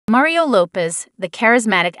Mario Lopez, the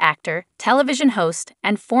charismatic actor, television host,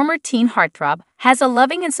 and former teen heartthrob, has a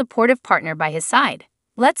loving and supportive partner by his side.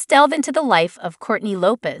 Let's delve into the life of Courtney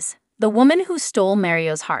Lopez, the woman who stole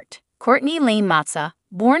Mario's heart. Courtney Lane Matza,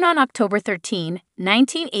 born on October 13,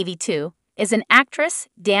 1982, is an actress,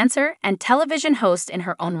 dancer, and television host in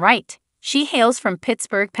her own right. She hails from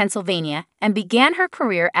Pittsburgh, Pennsylvania, and began her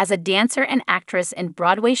career as a dancer and actress in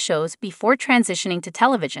Broadway shows before transitioning to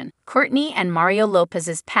television. Courtney and Mario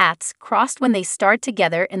Lopez's paths crossed when they starred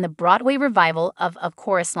together in the Broadway revival of A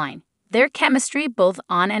Chorus Line. Their chemistry both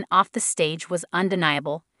on and off the stage was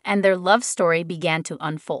undeniable, and their love story began to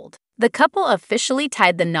unfold. The couple officially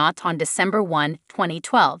tied the knot on December 1,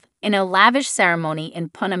 2012, in a lavish ceremony in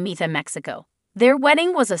Punta, Mexico. Their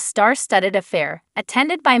wedding was a star-studded affair,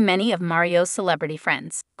 attended by many of Mario's celebrity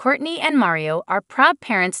friends. Courtney and Mario are proud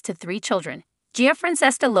parents to 3 children.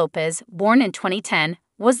 Gianfrancesca Lopez, born in 2010,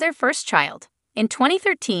 was their first child. In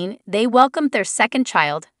 2013, they welcomed their second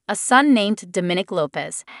child, a son named Dominic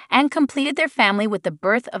Lopez, and completed their family with the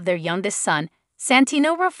birth of their youngest son,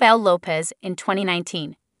 Santino Rafael Lopez, in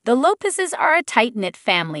 2019. The Lopezes are a tight-knit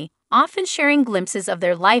family, often sharing glimpses of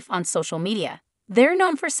their life on social media. They're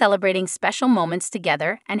known for celebrating special moments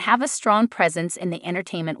together and have a strong presence in the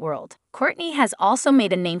entertainment world. Courtney has also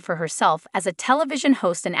made a name for herself as a television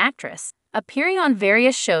host and actress, appearing on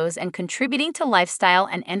various shows and contributing to lifestyle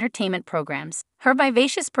and entertainment programs. Her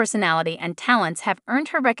vivacious personality and talents have earned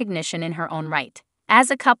her recognition in her own right. As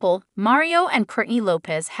a couple, Mario and Courtney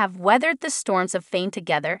Lopez have weathered the storms of fame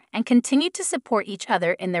together and continue to support each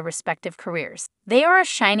other in their respective careers. They are a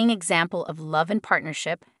shining example of love and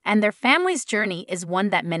partnership, and their family's journey is one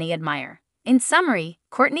that many admire. In summary,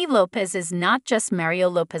 Courtney Lopez is not just Mario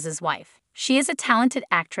Lopez's wife. She is a talented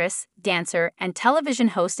actress, dancer, and television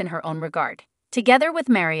host in her own regard. Together with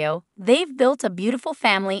Mario, they've built a beautiful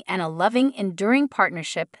family and a loving, enduring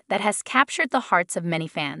partnership that has captured the hearts of many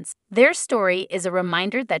fans. Their story is a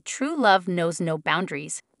reminder that true love knows no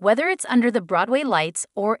boundaries, whether it's under the Broadway lights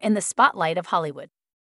or in the spotlight of Hollywood.